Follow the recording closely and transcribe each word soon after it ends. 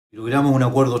Logramos un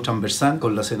acuerdo transversal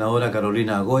con la senadora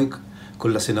Carolina Goic,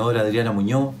 con la senadora Adriana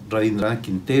Muñoz, Rabindranath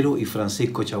Quintero y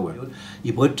Francisco Chagüe,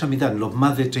 y poder tramitar los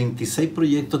más de 36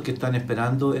 proyectos que están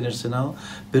esperando en el Senado,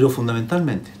 pero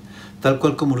fundamentalmente, tal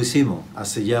cual como lo hicimos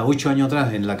hace ya 8 años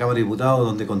atrás en la Cámara de Diputados,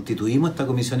 donde constituimos esta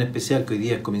comisión especial que hoy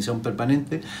día es comisión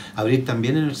permanente, abrir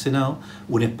también en el Senado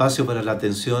un espacio para la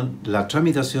atención, la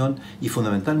tramitación y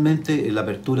fundamentalmente la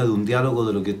apertura de un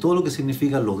diálogo de todo lo que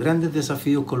significan los grandes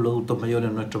desafíos con los adultos mayores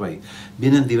en nuestro país.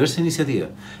 Vienen diversas iniciativas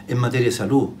en materia de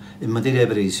salud, en materia de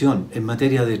previsión, en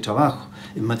materia de trabajo,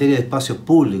 en materia de espacios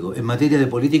públicos, en materia de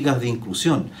políticas de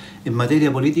inclusión, en materia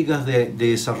de políticas de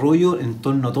desarrollo en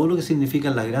torno a todo lo que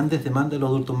significan las grandes demandas de los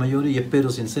adultos mayores, y espero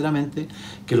sinceramente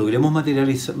que logremos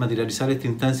materializar esta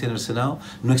instancia en el Senado.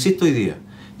 No existe hoy día,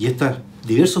 y estos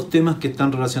diversos temas que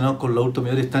están relacionados con los adultos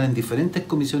mayores están en diferentes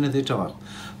comisiones de trabajo.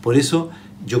 Por eso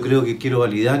yo creo que quiero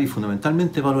validar y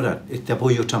fundamentalmente valorar este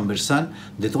apoyo transversal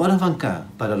de todas las bancadas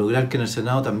para lograr que en el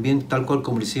Senado también, tal cual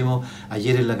como lo hicimos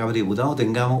ayer en la Cámara de Diputados,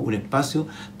 tengamos un espacio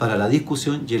para la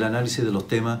discusión y el análisis de los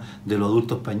temas de los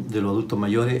adultos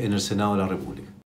mayores en el Senado de la República.